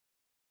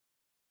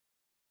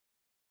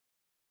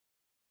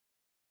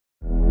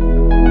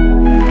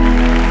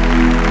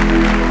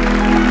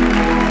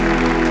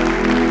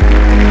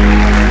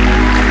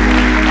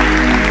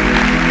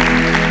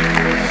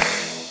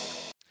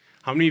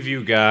How many of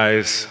you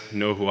guys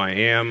know who I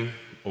am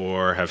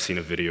or have seen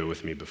a video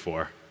with me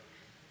before?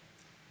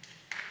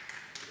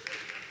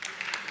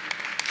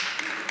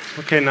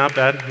 Okay, not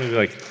bad. Maybe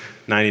like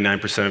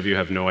 99% of you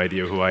have no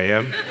idea who I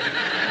am.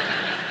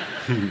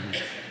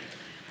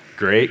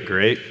 Great,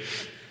 great.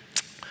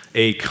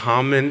 A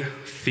common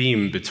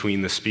theme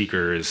between the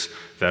speakers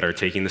that are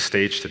taking the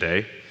stage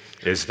today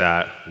is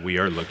that we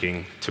are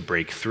looking to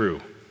break through.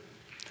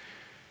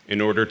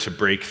 In order to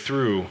break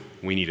through,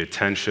 we need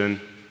attention,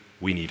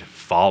 we need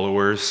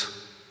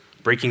followers.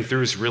 Breaking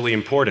through is really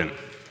important.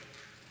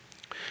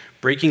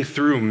 Breaking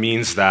through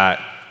means that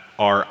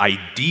our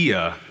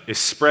idea is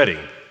spreading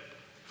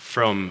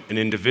from an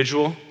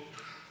individual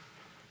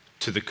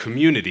to the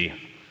community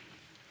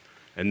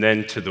and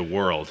then to the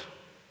world.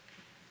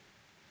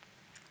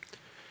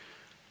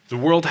 The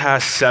world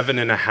has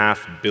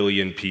 7.5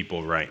 billion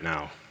people right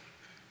now.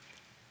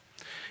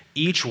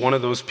 Each one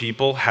of those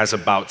people has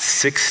about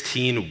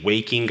 16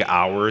 waking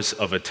hours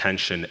of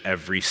attention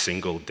every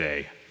single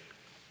day.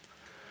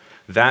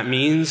 That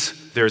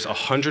means there's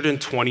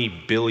 120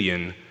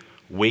 billion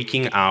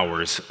waking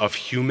hours of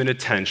human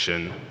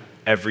attention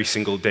every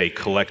single day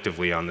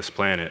collectively on this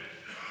planet.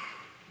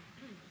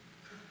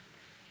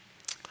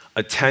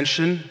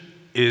 Attention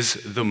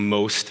is the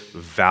most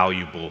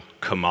valuable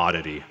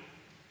commodity.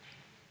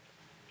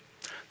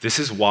 This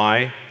is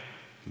why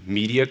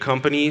media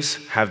companies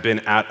have been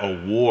at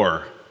a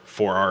war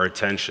for our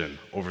attention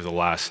over the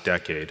last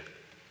decade.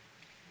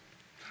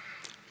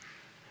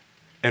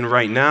 And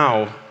right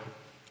now,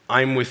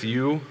 I'm with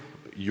you,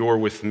 you're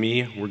with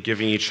me, we're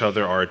giving each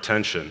other our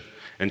attention.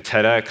 And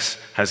TEDx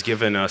has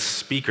given us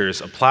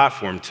speakers a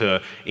platform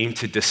to aim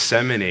to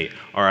disseminate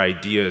our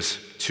ideas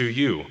to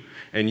you.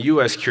 And you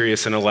as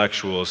curious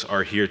intellectuals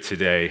are here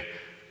today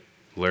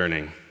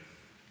learning.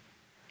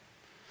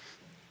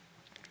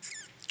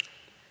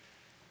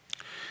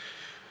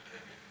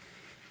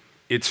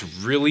 It's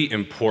really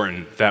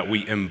important that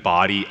we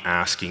embody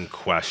asking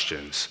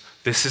questions.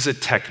 This is a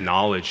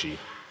technology.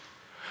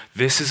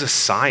 This is a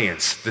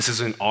science. This is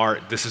an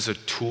art. This is a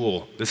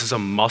tool. This is a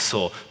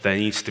muscle that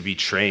needs to be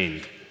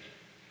trained.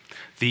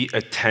 The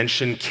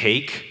attention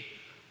cake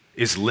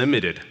is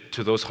limited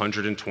to those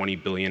 120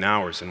 billion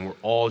hours, and we're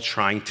all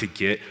trying to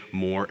get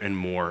more and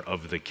more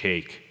of the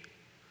cake.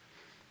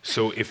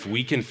 So if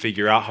we can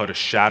figure out how to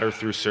shatter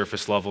through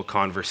surface level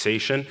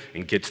conversation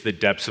and get to the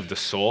depths of the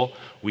soul,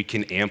 we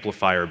can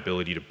amplify our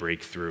ability to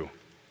break through.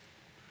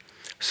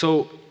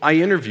 So I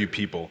interview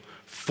people.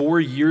 4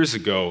 years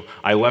ago,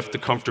 I left the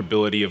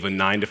comfortability of a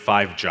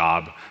 9-to-5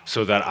 job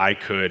so that I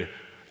could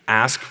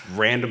ask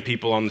random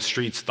people on the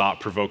streets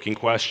thought-provoking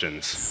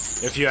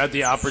questions. If you had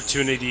the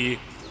opportunity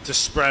to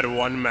spread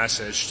one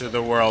message to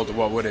the world,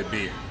 what would it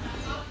be?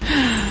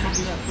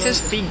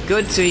 Just be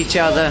good to each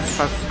other,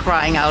 for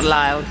crying out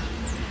loud.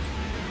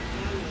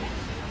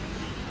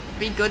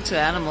 Be good to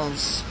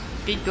animals.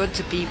 Be good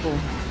to people.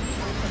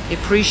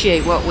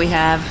 Appreciate what we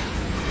have.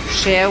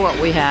 Share what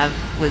we have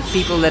with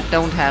people that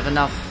don't have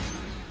enough.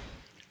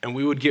 And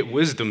we would get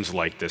wisdoms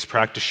like this,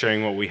 practice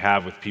sharing what we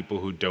have with people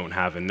who don't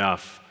have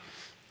enough.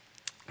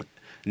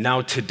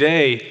 Now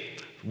today,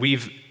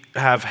 we've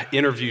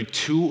interviewed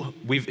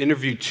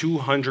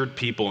 200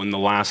 people in the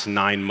last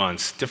 9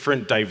 months,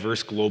 different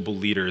diverse global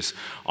leaders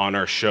on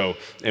our show,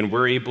 and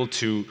we're able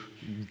to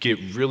get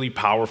really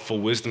powerful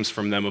wisdoms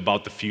from them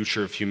about the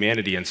future of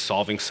humanity and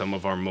solving some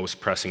of our most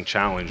pressing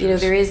challenges. You know,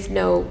 there is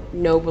no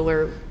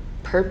nobler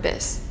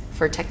purpose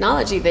for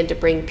technology than to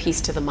bring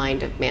peace to the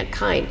mind of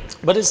mankind.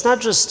 But it's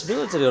not just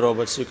military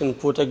robots. You can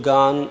put a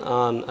gun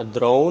on a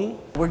drone.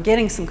 We're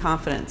getting some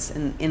confidence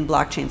in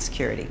blockchain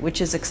security,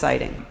 which is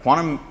exciting.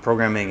 Quantum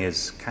programming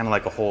is kind of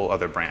like a whole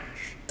other branch.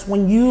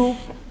 When you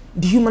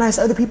dehumanize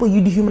other people,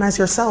 you dehumanize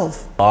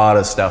yourself. A lot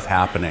of stuff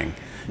happening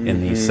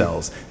in these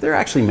cells. They're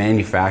actually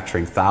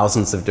manufacturing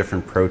thousands of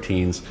different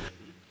proteins.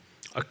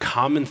 A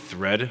common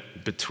thread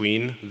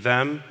between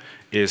them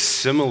is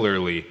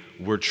similarly,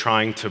 we're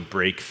trying to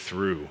break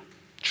through.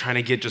 Trying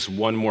to get just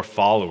one more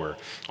follower.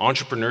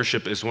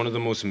 Entrepreneurship is one of the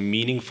most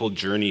meaningful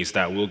journeys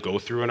that we'll go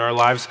through in our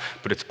lives,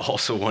 but it's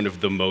also one of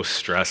the most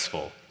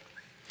stressful.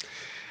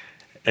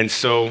 And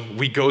so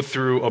we go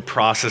through a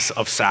process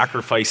of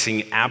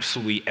sacrificing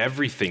absolutely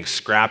everything,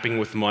 scrapping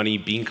with money,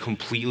 being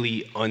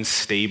completely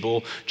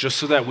unstable, just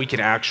so that we can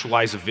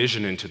actualize a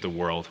vision into the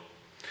world.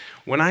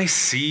 When I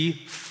see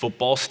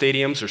football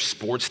stadiums or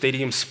sports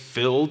stadiums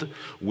filled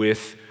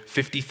with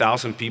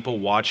 50,000 people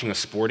watching a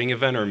sporting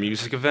event or a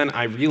music event,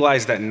 I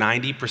realize that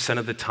 90%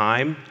 of the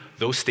time,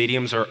 those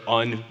stadiums are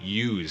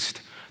unused.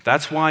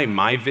 That's why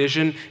my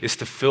vision is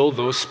to fill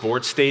those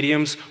sports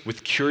stadiums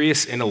with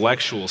curious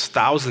intellectuals,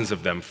 thousands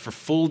of them, for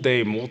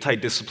full-day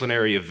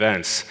multidisciplinary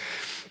events,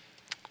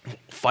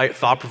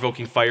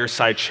 thought-provoking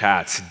fireside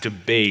chats,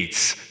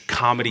 debates,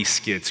 comedy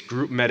skits,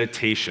 group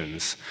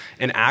meditations.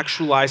 And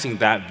actualizing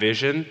that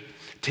vision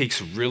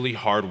takes really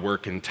hard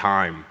work and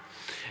time.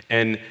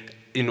 And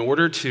in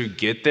order to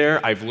get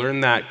there, I've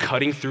learned that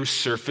cutting through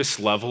surface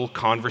level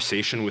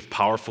conversation with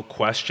powerful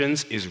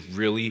questions is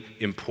really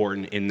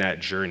important in that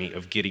journey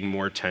of getting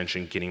more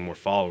attention, getting more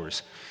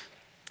followers.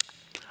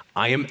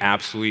 I am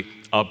absolutely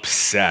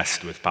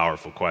obsessed with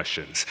powerful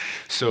questions.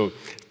 So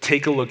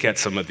take a look at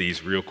some of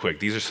these real quick.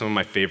 These are some of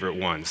my favorite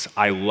ones.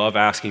 I love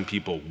asking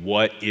people,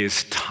 what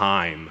is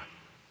time?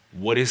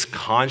 What is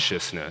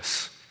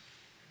consciousness?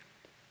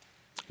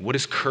 What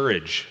is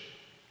courage?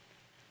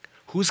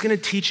 Who's going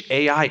to teach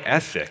AI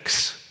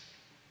ethics?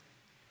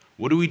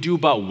 What do we do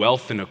about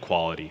wealth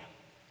inequality?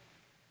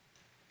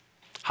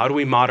 How do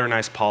we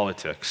modernize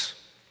politics?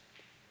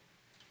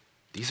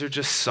 These are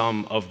just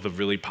some of the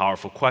really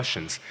powerful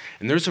questions.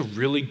 And there's a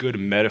really good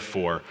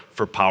metaphor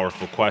for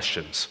powerful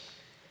questions.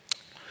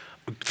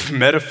 The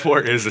metaphor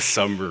is a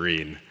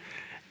submarine.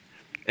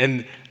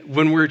 And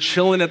when we're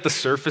chilling at the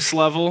surface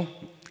level,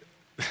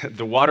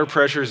 the water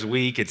pressure is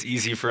weak. It's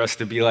easy for us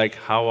to be like,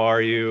 how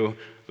are you?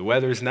 The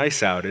weather's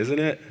nice out, isn't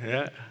it?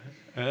 Yeah.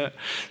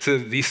 So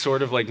these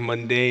sort of like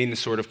mundane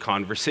sort of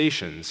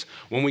conversations.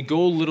 When we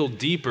go a little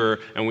deeper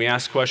and we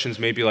ask questions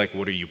maybe like,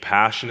 what are you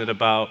passionate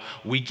about?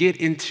 We get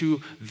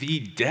into the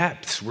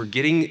depths. We're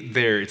getting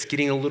there. It's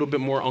getting a little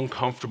bit more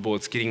uncomfortable.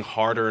 It's getting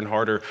harder and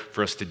harder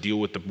for us to deal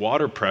with the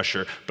water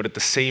pressure, but at the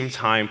same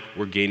time,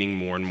 we're gaining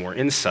more and more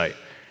insight.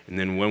 And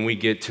then when we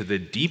get to the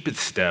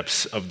deepest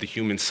depths of the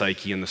human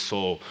psyche and the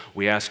soul,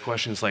 we ask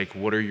questions like,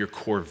 what are your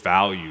core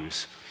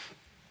values?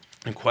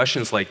 And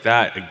questions like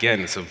that,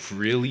 again, it's a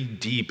really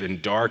deep and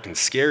dark and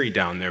scary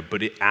down there,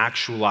 but it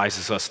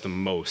actualizes us the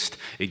most.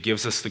 It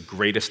gives us the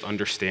greatest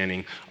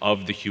understanding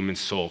of the human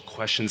soul.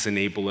 Questions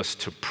enable us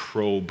to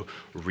probe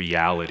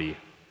reality.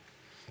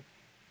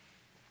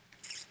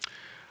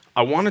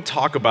 I want to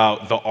talk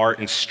about the art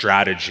and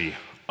strategy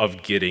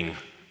of getting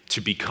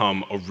to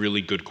become a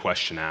really good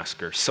question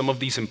asker. Some of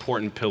these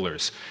important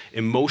pillars: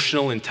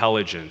 emotional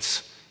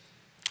intelligence.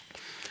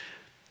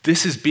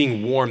 This is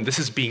being warm, this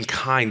is being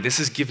kind, this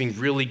is giving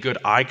really good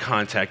eye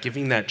contact,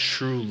 giving that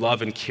true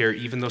love and care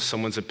even though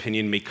someone's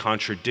opinion may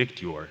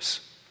contradict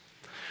yours.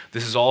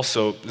 This is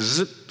also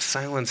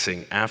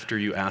silencing after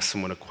you ask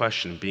someone a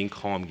question, being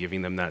calm,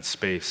 giving them that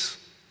space.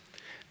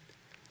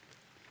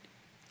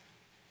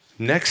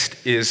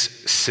 Next is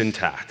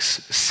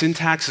syntax.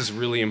 Syntax is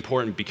really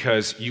important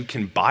because you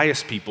can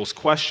bias people's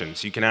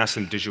questions. You can ask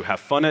them, did you have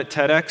fun at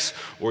TEDx?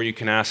 Or you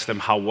can ask them,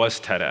 how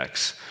was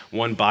TEDx?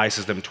 One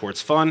biases them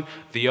towards fun,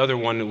 the other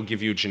one will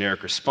give you a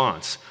generic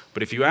response.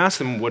 But if you ask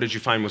them, what did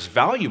you find most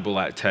valuable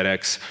at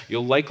TEDx,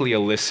 you'll likely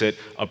elicit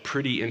a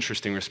pretty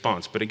interesting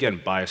response, but again,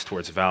 biased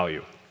towards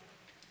value.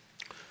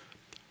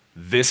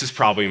 This is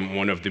probably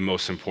one of the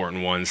most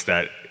important ones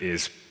that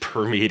is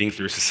permeating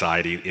through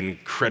society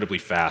incredibly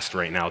fast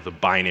right now, the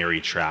binary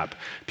trap.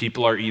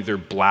 People are either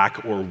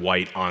black or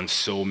white on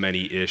so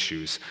many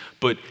issues,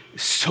 but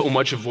so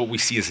much of what we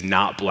see is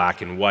not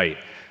black and white.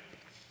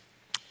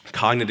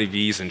 Cognitive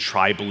ease and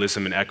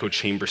tribalism and echo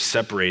chambers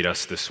separate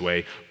us this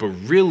way, but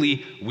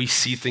really we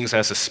see things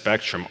as a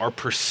spectrum. Our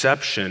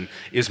perception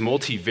is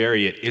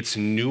multivariate, it's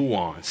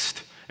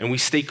nuanced, and we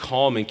stay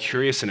calm and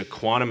curious and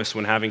equanimous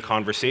when having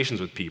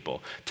conversations with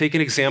people. Take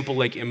an example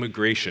like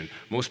immigration.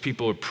 Most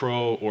people are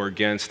pro or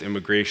against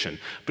immigration,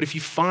 but if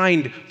you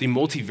find the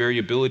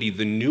multivariability,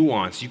 the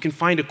nuance, you can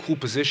find a cool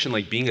position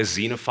like being a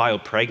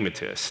xenophile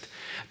pragmatist.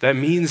 That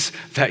means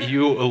that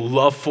you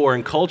love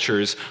foreign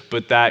cultures,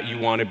 but that you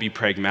want to be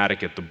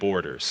pragmatic at the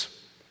borders.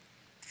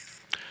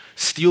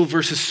 Steal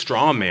versus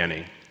straw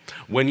manning.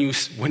 When you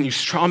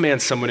straw man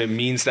someone, it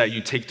means that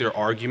you take their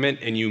argument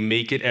and you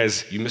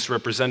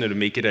misrepresent it and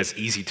make it as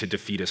easy to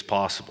defeat as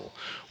possible.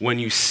 When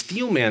you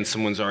steel man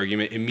someone's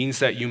argument, it means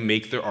that you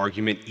make their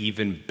argument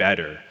even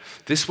better.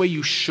 This way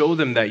you show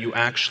them that you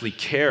actually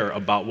care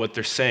about what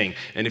they're saying.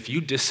 And if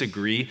you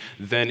disagree,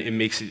 then it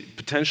makes it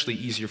potentially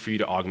easier for you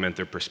to augment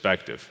their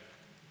perspective.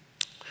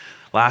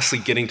 Lastly,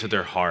 getting to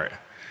their heart.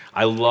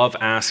 I love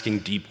asking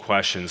deep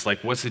questions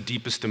like, what's the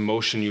deepest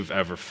emotion you've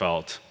ever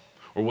felt?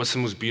 Or what's the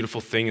most beautiful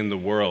thing in the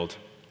world?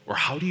 Or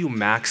how do you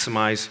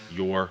maximize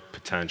your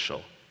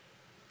potential?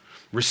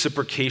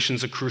 Reciprocation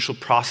is a crucial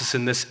process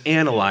in this.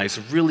 Analyze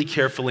really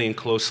carefully and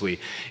closely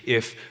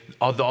if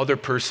the other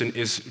person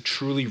is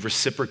truly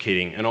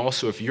reciprocating, and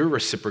also if you're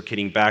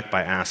reciprocating back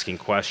by asking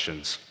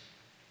questions.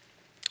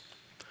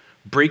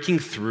 Breaking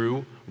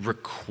through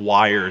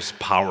requires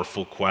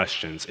powerful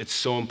questions. It's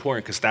so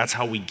important because that's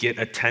how we get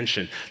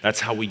attention. That's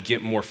how we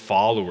get more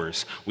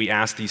followers. We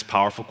ask these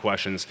powerful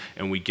questions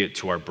and we get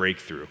to our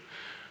breakthrough.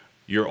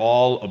 You're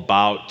all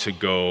about to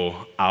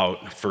go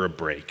out for a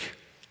break.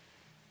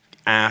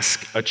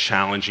 Ask a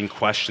challenging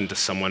question to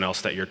someone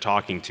else that you're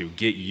talking to.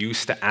 Get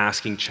used to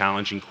asking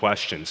challenging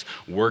questions.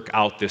 Work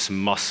out this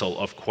muscle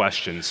of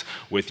questions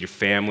with your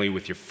family,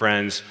 with your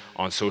friends,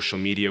 on social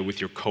media,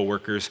 with your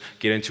coworkers.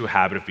 Get into a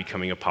habit of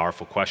becoming a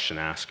powerful question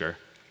asker.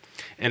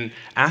 And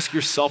ask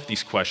yourself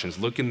these questions.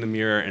 Look in the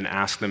mirror and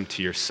ask them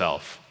to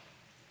yourself.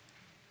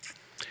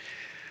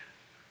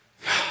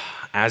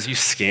 As you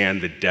scan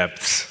the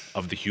depths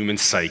of the human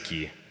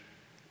psyche,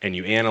 and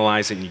you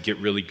analyze it and you get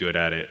really good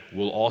at it,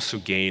 we'll also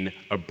gain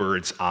a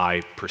bird's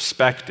eye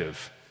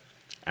perspective.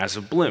 As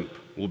a blimp,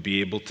 we'll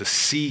be able to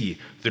see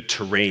the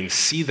terrain,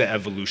 see the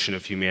evolution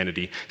of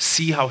humanity,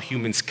 see how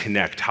humans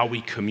connect, how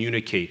we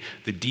communicate,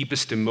 the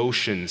deepest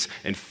emotions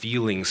and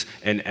feelings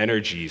and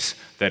energies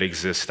that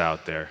exist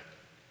out there.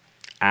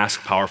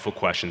 Ask powerful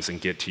questions and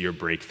get to your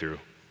breakthrough.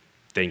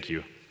 Thank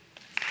you.